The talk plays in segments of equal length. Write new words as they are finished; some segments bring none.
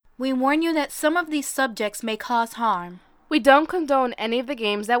We warn you that some of these subjects may cause harm. We don't condone any of the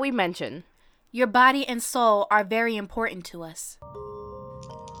games that we mention. Your body and soul are very important to us.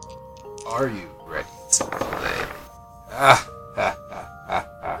 Are you ready to play? Ah, ha, ha, ha,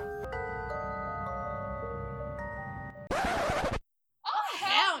 ha. Oh,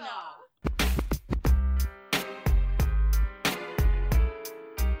 hell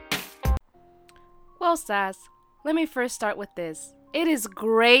no! Well, Sass, let me first start with this. It is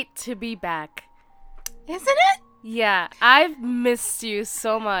great to be back. Isn't it? Yeah, I've missed you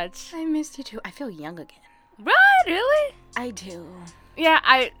so much. I missed you too. I feel young again. Right? Really? I do. Yeah,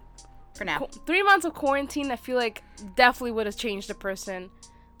 For now. 3 months of quarantine, I feel like definitely would have changed a person.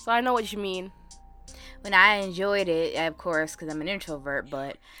 So I know what you mean. When I enjoyed it, of course, because I'm an introvert,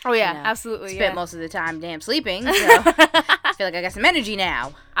 but... Oh, yeah, absolutely, Spent yeah. most of the time damn sleeping, so I feel like I got some energy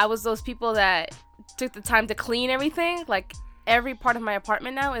now. I was those people that took the time to clean everything. Like, every part of my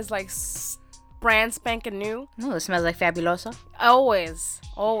apartment now is, like, brand spanking new. Oh, it smells like Fabuloso. Always.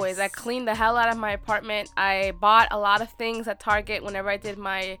 I cleaned the hell out of my apartment. I bought a lot of things at Target whenever I did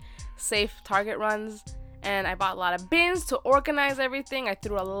my safe Target runs. And I bought a lot of bins to organize everything. I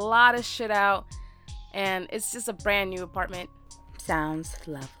threw a lot of shit out. And it's just a brand new apartment. Sounds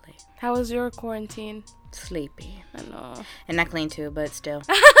lovely. How was your quarantine? Sleepy. I know. And not clean too, but still.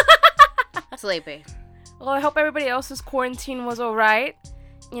 Sleepy. Well, I hope everybody else's quarantine was alright.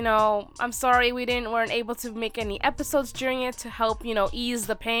 You know, I'm sorry weren't able to make any episodes during it to help, ease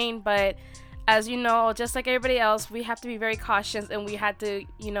the pain. But as you know, just like everybody else, we have to be very cautious and we had to,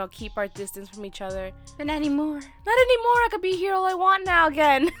 keep our distance from each other. But not anymore. Not anymore. I could be here all I want now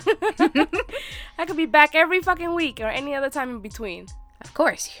again. I could be back every fucking week or any other time in between. Of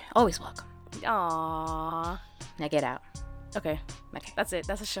course. You're always welcome. Aww. Now get out. Okay. That's it.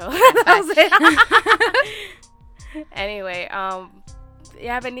 That's a show. Bye. That was it. Anyway, you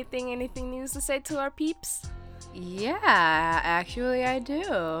have anything news to say to our peeps? Yeah, actually I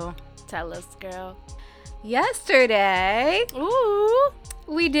do. Tell us, girl. Yesterday, Ooh.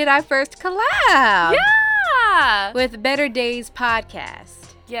 we did our first collab. Yeah. With Better Days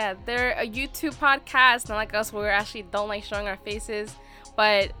Podcast. Yeah, they're a YouTube podcast, not like us, where we actually don't like showing our faces.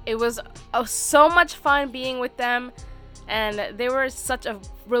 But it was so much fun being with them. And they were such a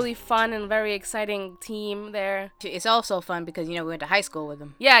really fun and very exciting team there. It's also fun because, we went to high school with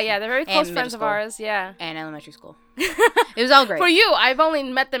them. Yeah, they're very close And friends of middle school. ours, yeah. And elementary school. It was all great. For you, I've only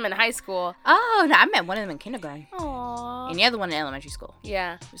met them in high school. Oh, no, I met one of them in kindergarten. Aww. And the other one in elementary school.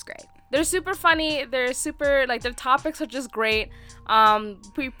 Yeah. It was great. They're super funny. They're super, their topics are just great.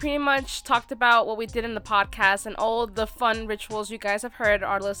 We pretty much talked about what we did in the podcast and all the fun rituals you guys have heard,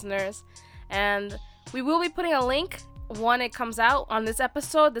 our listeners. And we will be putting a link when it comes out on this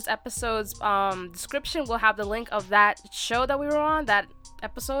episode. This episode's description will have the link of that show that we were on, that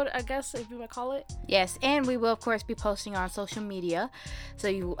episode, I guess, if you want to call it. Yes, and we will, of course, be posting on social media. So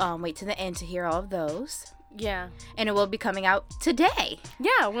you wait to the end to hear all of those. Yeah. And it will be coming out today.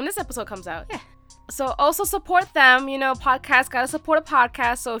 Yeah, when this episode comes out. Yeah. So also support them, podcast, gotta support a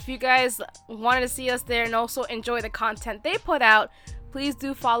podcast. So if you guys wanted to see us there and also enjoy the content they put out, please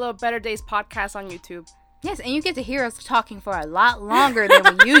do follow Better Days Podcast on YouTube. Yes, and you get to hear us talking for a lot longer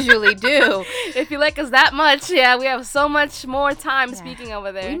than we usually do. If you like us that much, yeah, we have so much more time speaking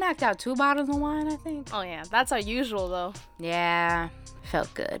over there. We knocked out 2 bottles of wine, I think. Oh, yeah, that's our usual, though. Yeah,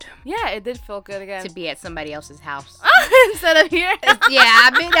 felt good. Yeah, it did feel good again. To be at somebody else's house. Instead of here. Yeah,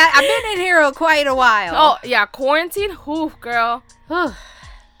 I've been in here quite a while. Oh, yeah, quarantine? Whew, girl. I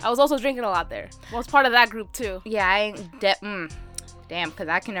was also drinking a lot there. Well, it's part of that group, too. Yeah, I ain't... Damn, because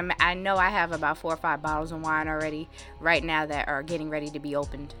I know I have about 4 or 5 bottles of wine already right now that are getting ready to be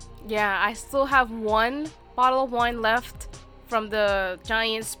opened. Yeah, I still have 1 bottle of wine left from the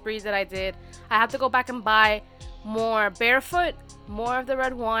giant spree that I did. I have to go back and buy more Barefoot, more of the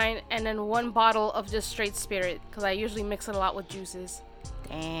red wine, and then 1 bottle of just straight spirit because I usually mix it a lot with juices.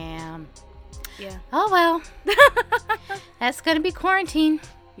 Damn. Yeah. Oh, well. That's going to be quarantine.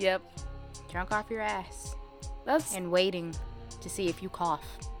 Yep. Drunk off your ass. That's... And waiting to see if you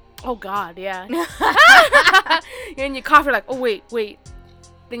cough. Oh, God, yeah. And you cough, you're like, oh, wait.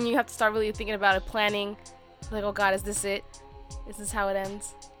 Then you have to start really thinking about it, planning. Like, oh, God, is this it? Is this how it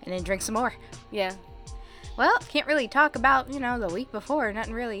ends? And then drink some more. Yeah. Well, can't really talk about, the week before.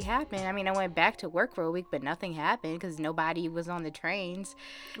 Nothing really happened. I mean, I went back to work for a week, but nothing happened because nobody was on the trains.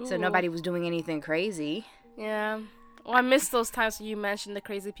 Ooh. So nobody was doing anything crazy. Yeah. Oh, I miss those times when you mentioned the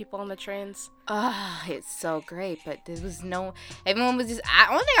crazy people on the trains. Oh, it's so great, but there was everyone was just,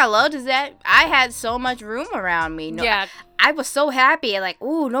 only thing I loved is that I had so much room around me. Yeah. I was so happy, like,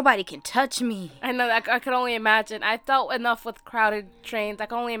 ooh, nobody can touch me. I know, I could only imagine. I felt enough with crowded trains. I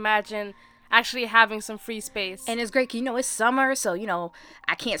can only imagine actually having some free space. And it's great, 'cause, it's summer, so,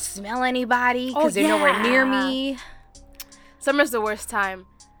 I can't smell anybody because they're nowhere near me. Summer's the worst time.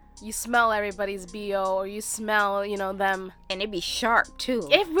 You smell everybody's BO, or you smell, them. And it'd be sharp, too.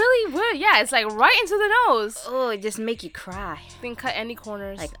 It really would, yeah. It's like right into the nose. Oh, it just make you cry. Didn't cut any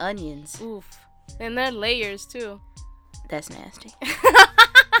corners. Like onions. Oof. And they're layers, too. That's nasty.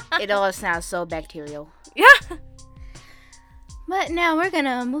 It all sounds so bacterial. Yeah. But now we're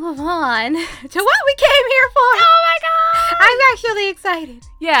gonna move on to what we came here for. Oh my god! I'm actually excited.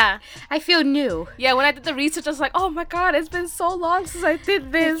 Yeah. I feel new. Yeah, when I did the research, I was like, oh my god, it's been so long since I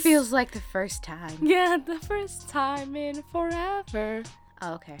did this. It feels like the first time. Yeah, the first time in forever.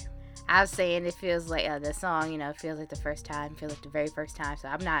 Oh, okay. I was saying it feels like the song, it feels like the first time, feels like the very first time. So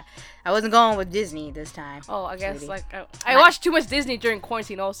I wasn't going with Disney this time. Oh, I guess sweetie. I watched too much Disney during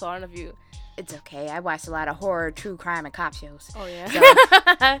quarantine also. I don't know if you... It's okay. I watched a lot of horror, true crime, and cop shows. Oh, yeah. So,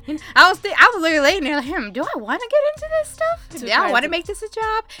 I was literally laying there like, do I want to get into this stuff? Do I want to make this a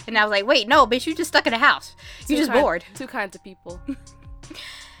job? And I was like, wait, no, bitch, you just stuck in a house. You just bored. Two kinds of people.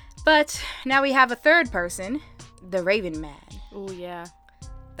 But now we have a third person, the Raven Man. Oh, yeah.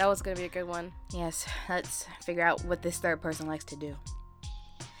 That was going to be a good one. Yes, let's figure out what this third person likes to do.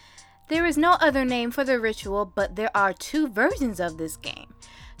 There is no other name for the ritual, but there are 2 versions of this game.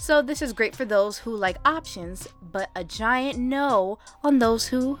 So this is great for those who like options, but a giant no on those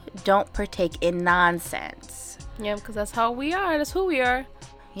who don't partake in nonsense. Yeah, because that's how we are. That's who we are.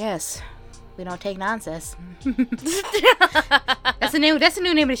 Yes, we don't take nonsense. That's the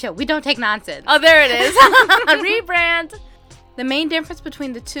new name of the show. We don't take nonsense. Oh, there it is. Rebrand. The main difference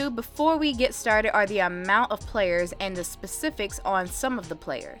between the two before we get started are the amount of players and the specifics on some of the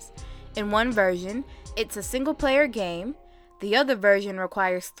players. In one version, it's a single player game. The other version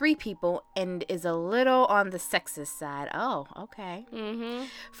requires 3 people and is a little on the sexist side. Oh, okay. Mm-hmm.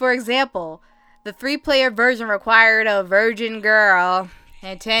 For example, the 3-player version required a virgin girl,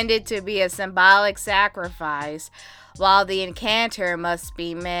 intended to be a symbolic sacrifice, while the incanter must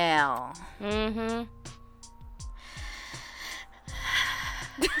be male. Mm-hmm.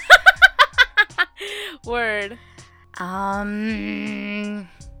 Word.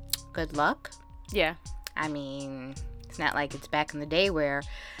 Good luck. Yeah. I mean, it's not like it's back in the day where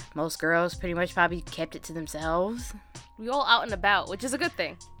most girls pretty much probably kept it to themselves. We all out and about, which is a good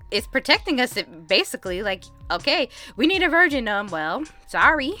thing. It's protecting us, basically. Like, okay, we need a virgin. Well,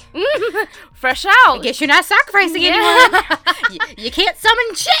 sorry. Fresh out. I guess you're not sacrificing anyone. You can't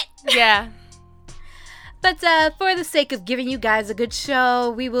summon shit. Yeah. But for the sake of giving you guys a good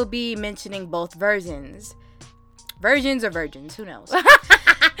show, we will be mentioning both versions. Virgins or virgins, who knows?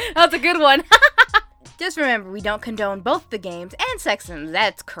 That's a good one. Just remember, we don't condone both the games and sexism.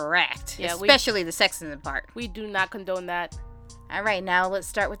 That's correct. Yeah, especially the sexism part. We do not condone that. All right, now let's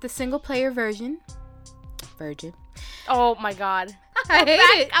start with the single-player version. Virgin. Oh, my God. I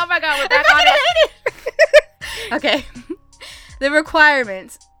hate it. Oh, my God. We're back on it. Okay. The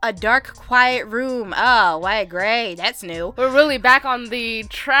requirements. A dark, quiet room. Oh, white gray. That's new. We're really back on the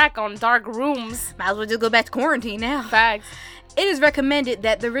track on dark rooms. Might as well just go back to quarantine now. Facts. It is recommended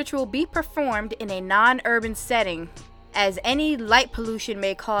that the ritual be performed in a non-urban setting, as any light pollution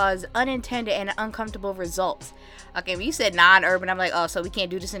may cause unintended and uncomfortable results. Okay, when you said non-urban, I'm like, oh, so we can't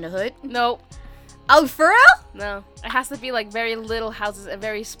do this in the hood? Nope. Oh, for real? No. It has to be like very little houses and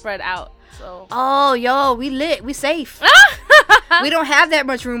very spread out. So. Oh, yo, we lit. We safe. We don't have that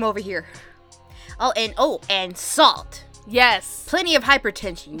much room over here. And salt. Yes. Plenty of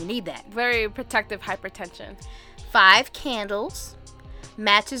hypertension. You need that. Very protective hypertension. 5 candles,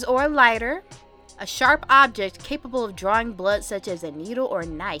 matches or a lighter, a sharp object capable of drawing blood such as a needle or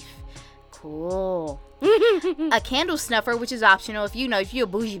knife. Cool. A candle snuffer, which is optional. If you're a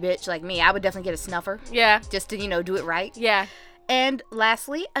bougie bitch like me, I would definitely get a snuffer. Yeah. Just to, do it right. Yeah. And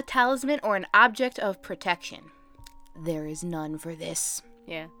lastly, a talisman or an object of protection. There is none for this.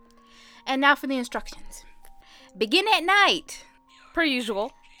 Yeah. And now for the instructions. Begin at night. Per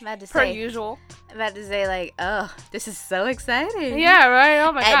usual. About to say, like, oh, this is so exciting. Yeah, right?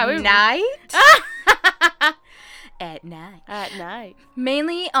 Oh, my God. At night? At night. At night.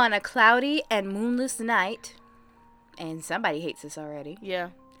 Mainly on a cloudy and moonless night. And somebody hates this already. Yeah.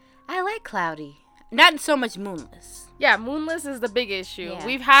 I like cloudy. Not so much moonless. Yeah, moonless is the big issue. Yeah.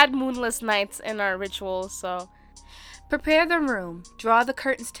 We've had moonless nights in our rituals, so. Prepare the room. Draw the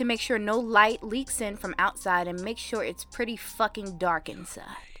curtains to make sure no light leaks in from outside and make sure it's pretty fucking dark inside.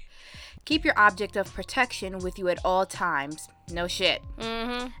 Keep your object of protection with you at all times. No shit.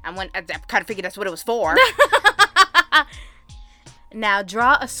 Mm-hmm. I kind of figured that's what it was for. Now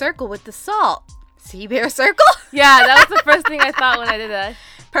draw a circle with the salt. See, bear circle? Yeah, that was the first thing I thought when I did that.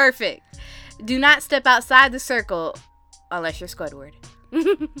 Perfect. Do not step outside the circle unless you're Squidward.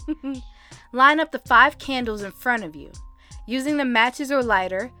 Line up the 5 candles in front of you. Using the matches or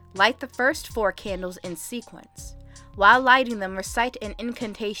lighter, light the first 4 candles in sequence. While lighting them, recite an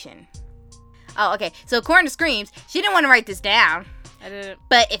incantation. Oh, okay. So according to Screams, she didn't want to write this down. I didn't.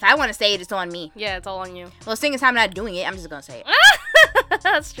 But if I want to say it, it's on me. Yeah, it's all on you. Well, seeing as I'm not doing it, I'm just going to say it.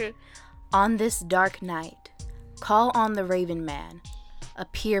 That's true. On this dark night, call on the Raven Man.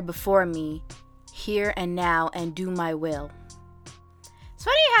 Appear before me, here and now, and do my will. It's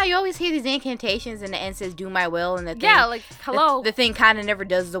funny how you always hear these incantations and the end says, do my will, and the thing, Yeah, like, hello. The thing kind of never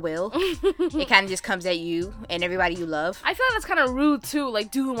does the will. It kind of just comes at you and everybody you love. I feel like that's kind of rude, too. Like,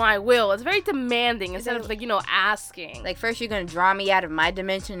 do my will. It's very demanding instead of, like, asking. Like, first you're going to draw me out of my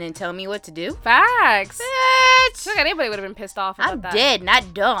dimension and tell me what to do? Facts. I Bitch! feel like anybody would have been pissed off about I'm that. dead,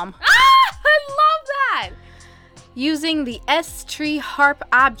 not dumb. Ah! I love that! Using the S-tree harp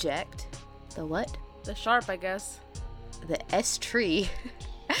object. The what? The sharp, I guess. The S-tree.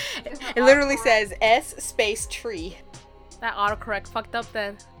 It literally says S space tree. That autocorrect fucked up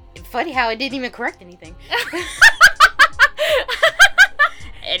then. Funny how it didn't even correct anything.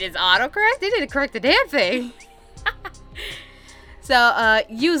 It is autocorrect? They didn't correct the damn thing. So,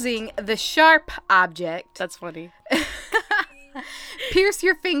 using the sharp object. That's funny. Pierce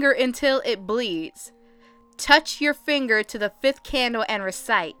your finger until it bleeds. Touch your finger to the 5th candle and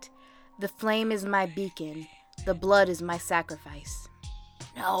recite, the flame is my beacon. The blood is my sacrifice.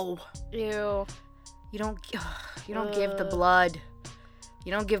 No. Ew. You don't give the blood.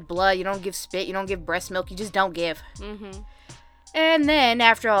 You don't give blood. You don't give spit. You don't give breast milk. You just don't give. Mm-hmm. And then,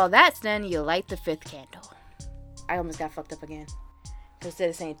 after all that's done, you light the 5th candle. I almost got fucked up again. So instead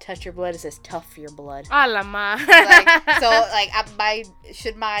of saying touch your blood, it says tough your blood. A la ma.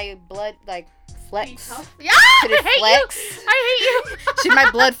 Should my blood, like, flex? Yeah, Should it flex? I hate you. Should my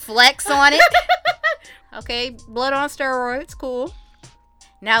blood flex on it? Okay, blood on steroids, cool.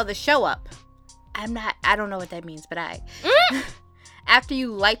 Now the show up. I don't know what that means, but After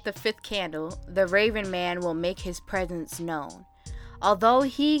you light the 5th candle, the Raven Man will make his presence known. Although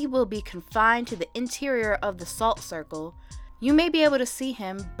he will be confined to the interior of the salt circle, you may be able to see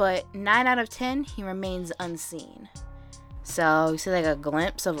him, but 9 out of 10, he remains unseen. So, you see like a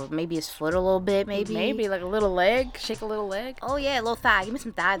glimpse of maybe his foot a little bit, maybe? Maybe, like a little leg. Shake a little leg. Oh, yeah, a little thigh. Give me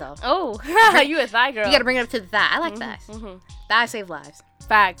some thigh, though. Oh, you a thigh girl. You gotta bring it up to the thigh. I like thighs. Mm-hmm. Thighs save lives.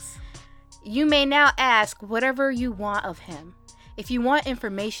 Facts. You may now ask whatever you want of him. If you want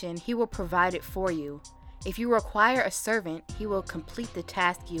information, he will provide it for you. If you require a servant, he will complete the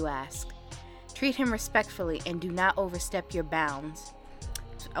task you ask. Treat him respectfully and do not overstep your bounds.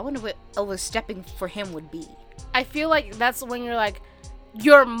 I wonder what overstepping for him would be. I feel like that's when you're like,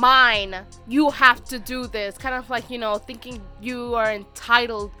 you're mine. You have to do this. Kind of like, thinking you are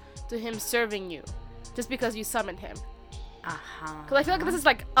entitled to him serving you just because you summoned him. Uh-huh. Because I feel like this is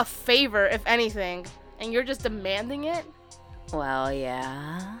like a favor, if anything, and you're just demanding it. Well,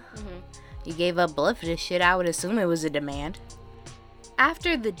 yeah. Mm-hmm. You gave up blood for this shit. I would assume it was a demand.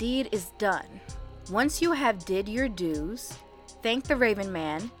 After the deed is done, once you have did your dues, thank the Raven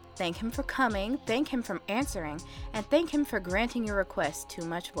Man, thank him for coming, thank him for answering, and thank him for granting your request. Too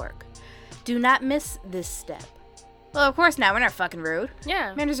much work. Do not miss this step. Well, of course not. We're not fucking rude.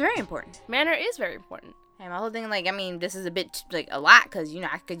 Yeah. Manner's very important. Manner is very important. And my whole thing, this is a bit, a lot, because,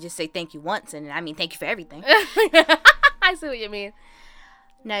 I could just say thank you once, and thank you for everything. I see what you mean.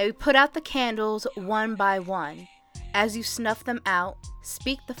 Now you put out the candles one by one. As you snuff them out,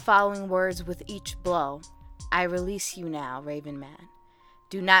 speak the following words with each blow. I release you now, Raven Man.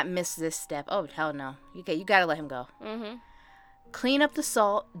 Do not miss this step. Oh, hell no. You gotta let him go. Mm-hmm. Clean up the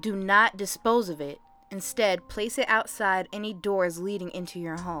salt. Do not dispose of it. Instead, place it outside any doors leading into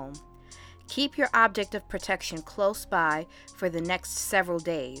your home. Keep your object of protection close by for the next several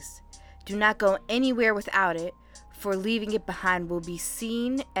days. Do not go anywhere without it, for leaving it behind will be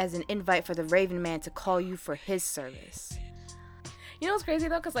seen as an invite for the Raven Man to call you for his service. You know what's crazy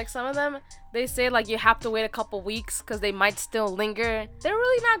though? Because some of them, they say you have to wait a couple weeks because they might still linger. They're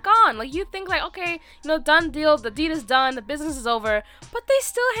really not gone. You think okay, done deal, the deed is done, the business is over, but they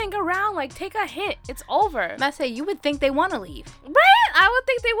still hang around. Take a hit, it's over. I say, you would think they want to leave. Right? I would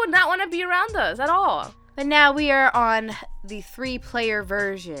think they would not want to be around us at all. But now we are on the 3-player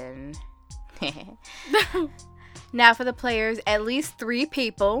version. Now for the players, at least 3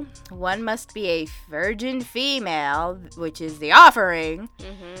 people. One must be a virgin female, which is the offering,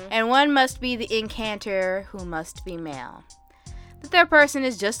 and one must be the incanter, who must be male. The third person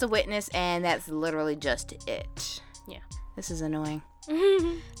is just a witness, and that's literally just it. Yeah. This is annoying.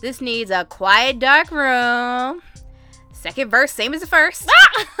 This needs a quiet, dark room. Second verse, same as the first.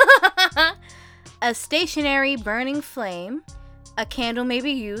 A stationary burning flame. A candle may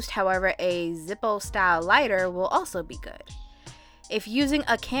be used, however, a Zippo-style lighter will also be good. If using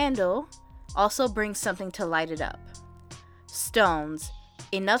a candle, also bring something to light it up. Stones.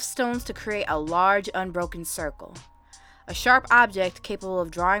 Enough stones to create a large, unbroken circle. A sharp object capable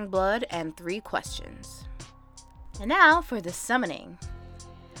of drawing blood, and 3 questions. And now for the summoning.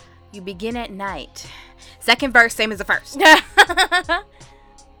 You begin at night. Second verse, same as the first.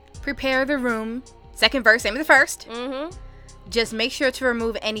 Prepare the room. Second verse, same as the first. Just make sure to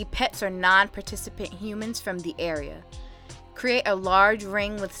remove any pets or non-participant humans from the area. Create a large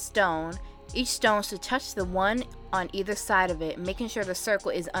ring with stone. Each stone should touch the one on either side of it, making sure the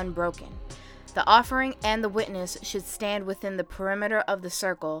circle is unbroken. The offering and the witness should stand within the perimeter of the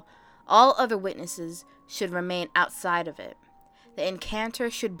circle. All other witnesses should remain outside of it. The incanter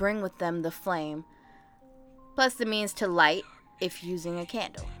should bring with them the flame, plus the means to light if using a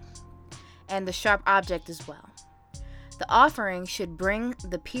candle, and the sharp object as well. The offering should bring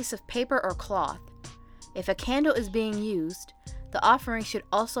the piece of paper or cloth. If a candle is being used, the offering should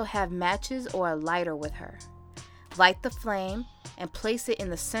also have matches or a lighter with her. Light the flame and place it in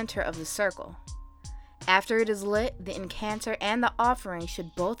the center of the circle. After it is lit, the incanter and the offering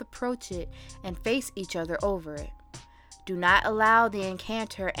should both approach it and face each other over it. Do not allow the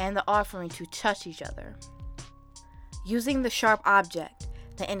incanter and the offering to touch each other. Using the sharp object,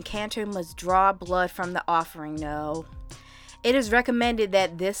 the incanter must draw blood from the offering. No. It is recommended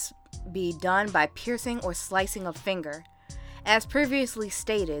that this be done by piercing or slicing a finger. As previously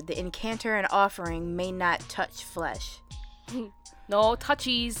stated, the incanter and offering may not touch flesh. No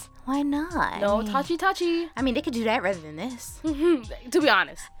touchies. Why not? No touchy. I mean, they could do that rather than this. To be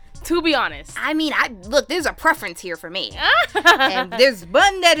honest. I mean, look, there's a preference here for me. And there's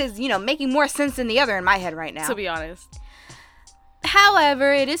one that is, making more sense than the other in my head right now. To be honest.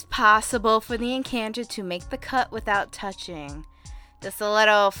 However, it is possible for the incanter to make the cut without touching. Just a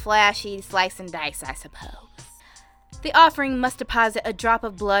little flashy slice and dice, I suppose. The offering must deposit a drop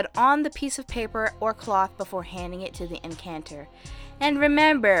of blood on the piece of paper or cloth before handing it to the incanter. And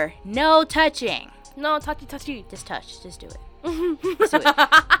remember, no touching. No touchy. Just touch. Just do it. Just do it.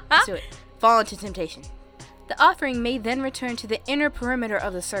 Just do it. Fall into temptation. The offering may then return to the inner perimeter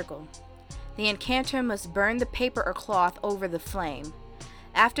of the circle. The incanter must burn the paper or cloth over the flame.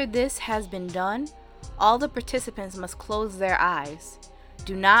 After this has been done, all the participants must close their eyes.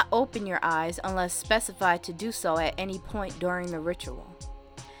 Do not open your eyes unless specified to do so at any point during the ritual.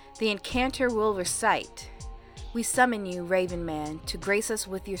 The incanter will recite, "We summon you, Raven Man, to grace us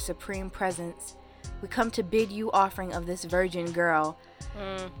with your supreme presence. We come to bid you offering of this virgin girl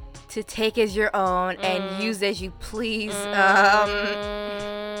to take as your own and use as you please.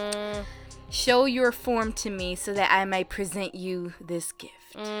 Show your form to me so that I may present you this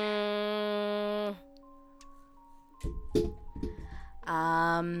gift."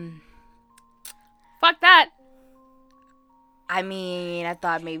 Fuck that. I mean, I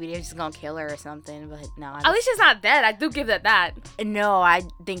thought maybe they're just gonna kill her or something, but no. At least she's not dead. I do give that. No, I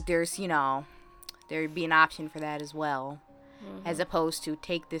think there's, there'd be an option for that as well. As opposed to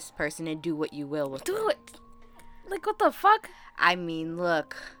take this person and do what you will with them. Do it. Like, what the fuck? I mean,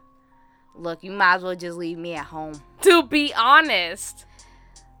 look, you might as well just leave me at home. To be honest.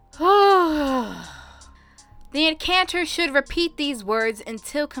 The incanter should repeat these words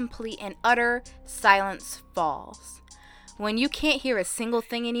until complete and utter silence falls. When you can't hear a single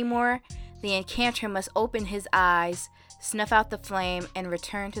thing anymore, the incanter must open his eyes, snuff out the flame, and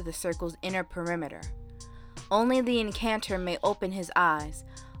return to the circle's inner perimeter. Only the incanter may open his eyes.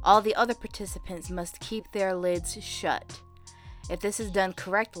 All the other participants must keep their lids shut. If this is done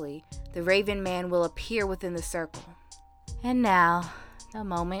correctly, the Raven Man will appear within the circle. And now, the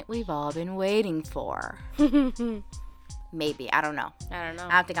moment we've all been waiting for. Maybe, I don't know. I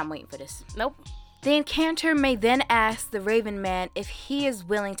don't think I'm waiting for this. Nope. The incanter may then ask the Raven Man if he is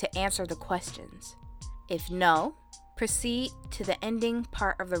willing to answer the questions. If no, proceed to the ending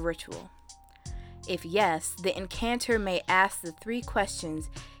part of the ritual. If yes, the incanter may ask the 3 questions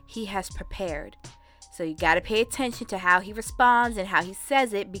he has prepared. So you gotta pay attention to how he responds and how he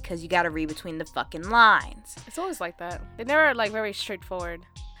says it, because you gotta read between the fucking lines. It's always like that. They never very straightforward.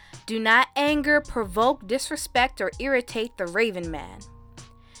 Do not anger, provoke, disrespect, or irritate the Raven Man.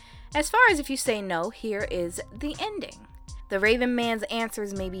 As far as if you say no, here is the ending. The Raven Man's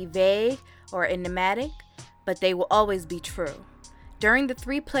answers may be vague or enigmatic, but they will always be true. During the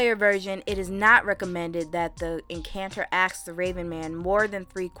 3-player version, it is not recommended that the Enchanter asks the Raven Man more than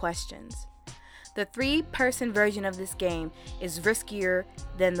 3 questions. The 3-person version of this game is riskier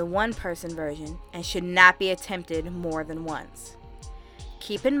than the 1-person version and should not be attempted more than once.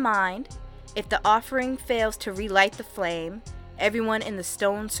 Keep in mind, if the offering fails to relight the flame, everyone in the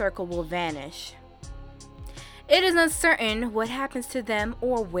stone circle will vanish. It is uncertain what happens to them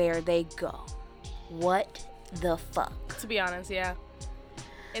or where they go. What the fuck? To be honest, yeah.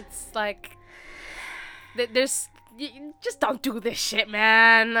 It's like, there's, just don't do this shit,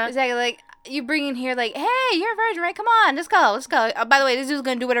 man. Exactly, like, you bring in here like, hey, you're a virgin, right? Come on, let's go. By the way, this dude's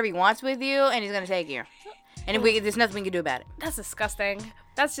gonna do whatever he wants with you, and he's gonna take you. And there's nothing we can do about it. That's disgusting.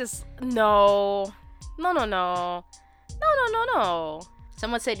 That's just, no. No.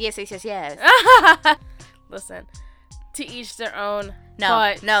 Someone said yes. Listen, to each their own.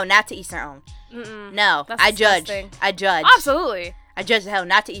 No, not to each their own. Mm-mm. No, That's I disgusting. judge. Absolutely. I judge the hell,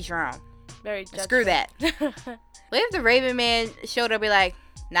 not to each your own. Very judgmental. Screw that. What if the Raven Man showed up and be like,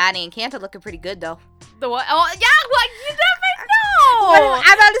 nah, the Enchanter looking pretty good though. The what? Oh, yeah, what? You never know.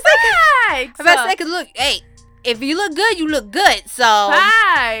 I'm about to say, Facts. cause look, hey, if you look good, you look good. So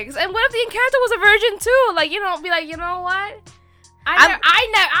Facts. And what if the Enchanter was a virgin too? Like, be like, you know what?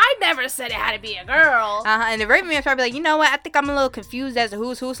 I never said it had to be a girl. And the Raven Man's probably like, you know what? I think I'm a little confused as to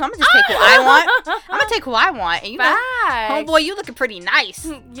who's who, so I'm gonna just take who I want. I'm gonna take who I want. And you know, homeboy, you looking pretty nice.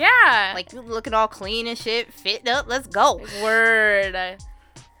 Yeah. Like, you looking all clean and shit, fit up. Let's go. Word.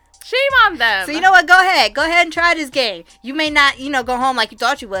 Shame on them. So you know what? Go ahead and try this game. You may not, go home like you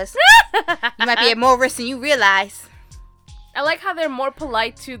thought you was. You might be at more risk than you realize. I like how they're more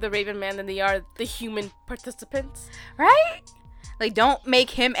polite to the Raven Man than they are the human participants. Right? Like, don't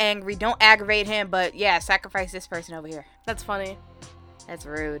make him angry. Don't aggravate him. But, yeah, sacrifice this person over here. That's funny. That's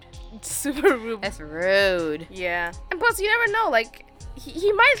rude. It's super rude. That's rude. Yeah. And plus, you never know. Like,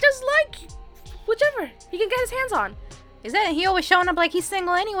 he might just like whichever he can get his hands on. Is that he always showing up like he's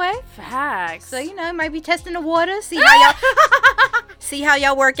single anyway? Facts. So, he might be testing the water. See how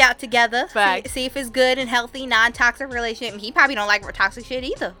y'all work out together. Facts. See if it's good and healthy, non-toxic relationship. He probably don't like toxic shit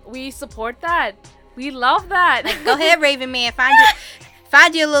either. We support that. We love that. Like, go ahead, Raven Man.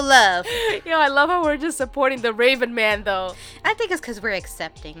 Find your little love. Yo, I love how we're just supporting the Raven Man, though. I think it's because we're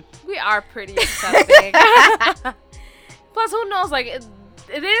accepting. We are pretty accepting. Plus, who knows? Like, it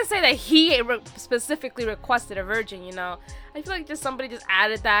didn't say that he specifically requested a virgin, I feel like somebody just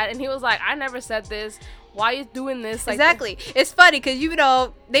added that, and he was like, I never said this. Why are you doing this? Like, exactly. It's funny, because,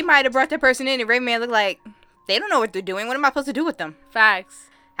 they might have brought that person in, and Raven Man looked like, they don't know what they're doing. What am I supposed to do with them? Facts.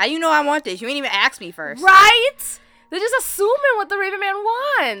 How you know I want this? You ain't even asked me first. Right? They're just assuming what the Raven Man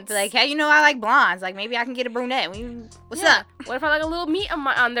wants. Like, how you know I like blondes? Like, maybe I can get a brunette. What's up? What if I like a little meat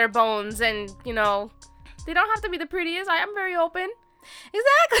on their bones and, they don't have to be the prettiest. I am very open.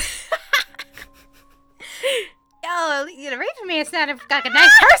 Exactly. Yo, the Raven Man sounded like a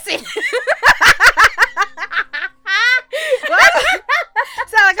nice person. What?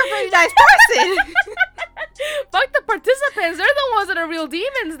 Sound like a pretty nice person. Fuck the participants. They're the ones that are real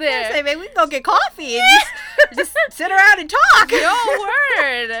demons there. I say, man, we can go get coffee and just sit around and talk. Yo,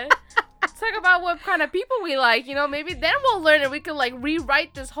 word. Talk about what kind of people we like. Maybe then we'll learn and we can,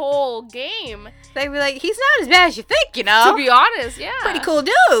 rewrite this whole game. They'd be like, he's not as bad as you think, To be honest, yeah. Pretty cool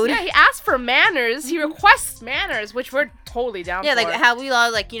dude. Yeah, he asked for manners. He requests manners, which we're totally down for. Yeah, like how we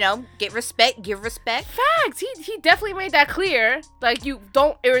all, get respect, give respect. Facts. He definitely made that clear. Like, you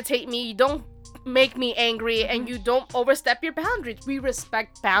don't irritate me. You don't make me angry, and you don't overstep your boundaries. We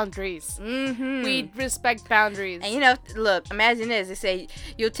respect boundaries. Mm-hmm. We respect boundaries. And look, imagine this. They say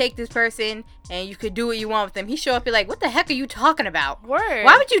you'll take this person and you could do what you want with them. He show up and be like, what the heck are you talking about? Word.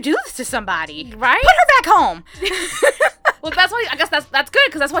 Why would you do this to somebody? Right? Put her back home. Well, that's what I guess that's good,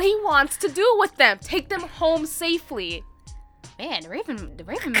 because that's what he wants to do with them. Take them home safely. Man, the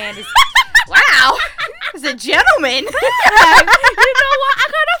Raven Man is wow. He's a gentleman. You know what? I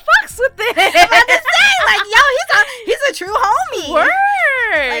kind of fucks with it. I'm about to say, he's a true homie. Word.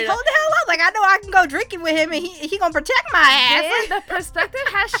 Like, hold the hell up. Like, I know I can go drinking with him and he gonna protect my ass. Man, the perspective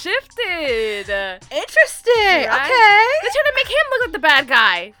has shifted. Interesting. Right? Okay. They're trying to make him look like the bad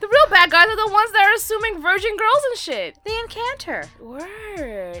guy. The real bad guys are the ones that are assuming virgin girls and shit. The Enchanter.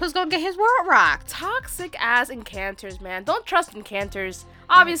 Word. Who's gonna get his world rocked? Toxic ass Encanters, man. Don't trust Encanters.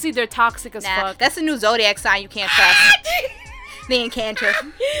 Obviously, they're toxic as fuck. That's a new zodiac sign you can't trust. The Encanter. Oh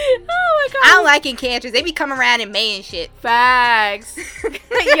my god. I don't like Encanters. They be coming around in May and shit. Facts.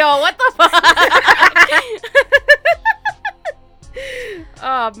 Yo, what the fuck?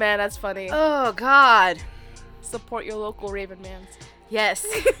 Oh man, that's funny. Oh God. Support your local Raven Mans. Yes.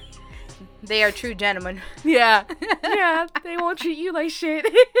 They are true gentlemen. Yeah. Yeah, they won't treat you like shit.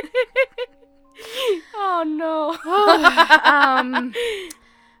 Oh no.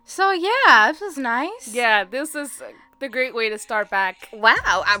 So yeah, this was nice. Yeah, this is the great way to start back.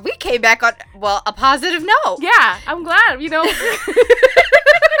 Wow, we came back on a positive note. Yeah, I'm glad,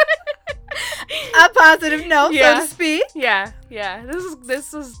 A positive note, Yeah. so to speak. Yeah.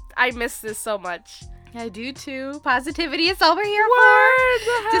 This is I miss this so much. I do too. Positivity is all we're here Word,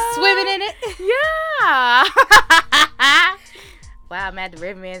 for. Just swimming in it. Yeah. Wow, man, the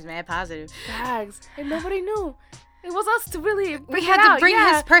Raven Man's mad positive. Bags. And nobody knew. It was us to really bring We it had out. to bring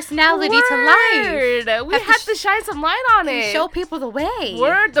Yeah. his personality to life. Word. We Have to had to shine some light on And it. show people the way.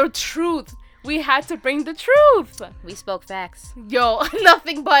 Word, the truth. We had to bring the truth. We spoke facts. Yo,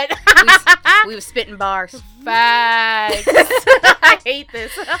 nothing but We were spitting bars. facts. I hate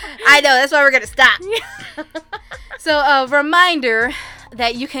this. I know, that's why we're gonna stop. So a reminder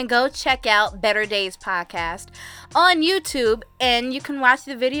that you can go check out Better Days podcast on YouTube, and you can watch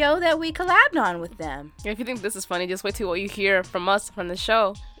the video that we collabed on with them. If you think this is funny, just wait till what you hear from us from the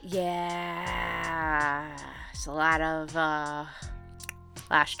show. Yeah, it's a lot of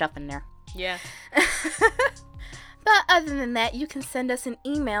stuff in there. Yeah. But other than that, you can send us an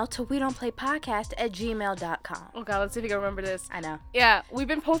email to wedon'tplaypodcast@gmail.com. Oh god, let's see if you can remember this. I know. Yeah, we've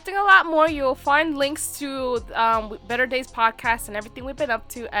been posting a lot more. You'll find links to Better Days podcast and everything we've been up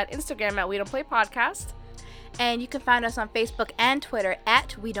to at Instagram at We Don't Play Podcast. And you can find us on Facebook and Twitter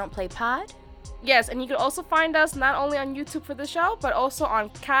at We Don't Play Pod. Yes, and you can also find us not only on YouTube for the show, but also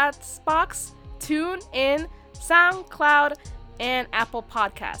on Castbox, TuneIn, SoundCloud, and Apple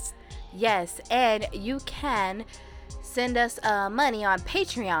Podcasts. Yes, and you can send us money on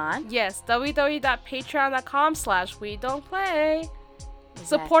Patreon. Yes, www.patreon.com/We Don't Play.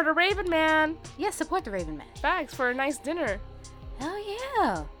 Support a Raven Man. Yes, support the Raven Man. Facts for a nice dinner. Oh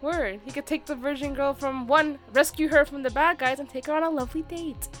yeah. Word. He could take the virgin girl from rescue her from the bad guys and take her on a lovely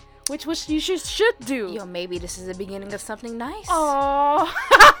date. Which you should do. Yo, maybe this is the beginning of something nice. Oh.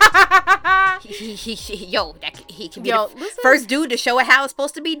 He can be Yo, the listen. first dude to show it how it's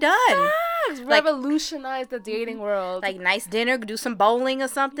supposed to be done. Like- Revolutionize the dating world. Like nice dinner, do some bowling or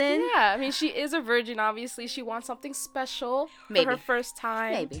something. Yeah, I mean, she is a virgin, obviously. She wants something special for Maybe. her first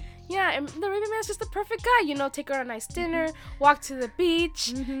time. Maybe. Yeah, and the Raven Man's just the perfect guy. Take her on a nice dinner, walk to the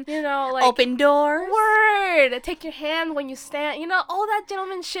beach, like... Open doors. Word! Take your hand when you stand, all that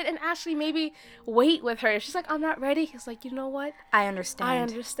gentleman shit, and actually maybe wait with her. If she's like, I'm not ready, he's like, you know what? I understand. I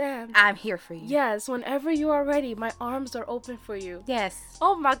understand. I'm here for you. Yes, whenever you are ready, my arms are open for you. Yes.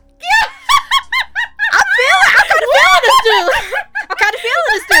 Oh my... I'm kind of feeling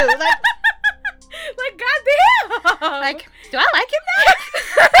this dude. Like, goddamn! Like, do I like him now?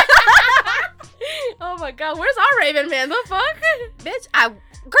 Oh my god, where's our Raven Man? The fuck? Bitch,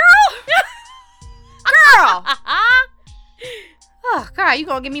 girl! Oh, God, you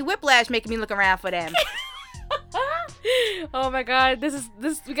gonna give me whiplash making me look around for them. Oh my god, this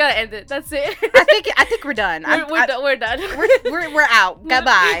we gotta end it. That's it. I think we're done. We're done. We're done. We're out.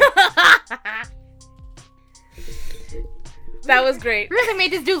 Goodbye. That was great. Really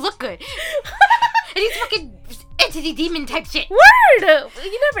made this dude look good. And he's fucking entity demon type shit. Word!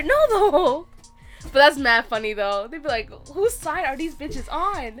 You never know though. But that's mad funny though. They'd be like, whose side are these bitches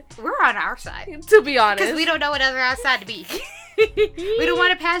on? We're on our side. To be honest. Because we don't know what other outside to be. We don't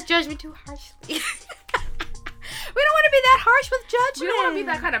want to pass judgment too harshly. We don't want to be that harsh with judgment. We don't want to be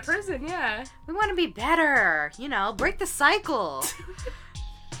that kind of person, yeah. We want to be better. Break the cycle.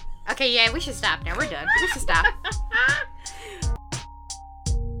 Okay, yeah, we should stop now. We're done. We should stop.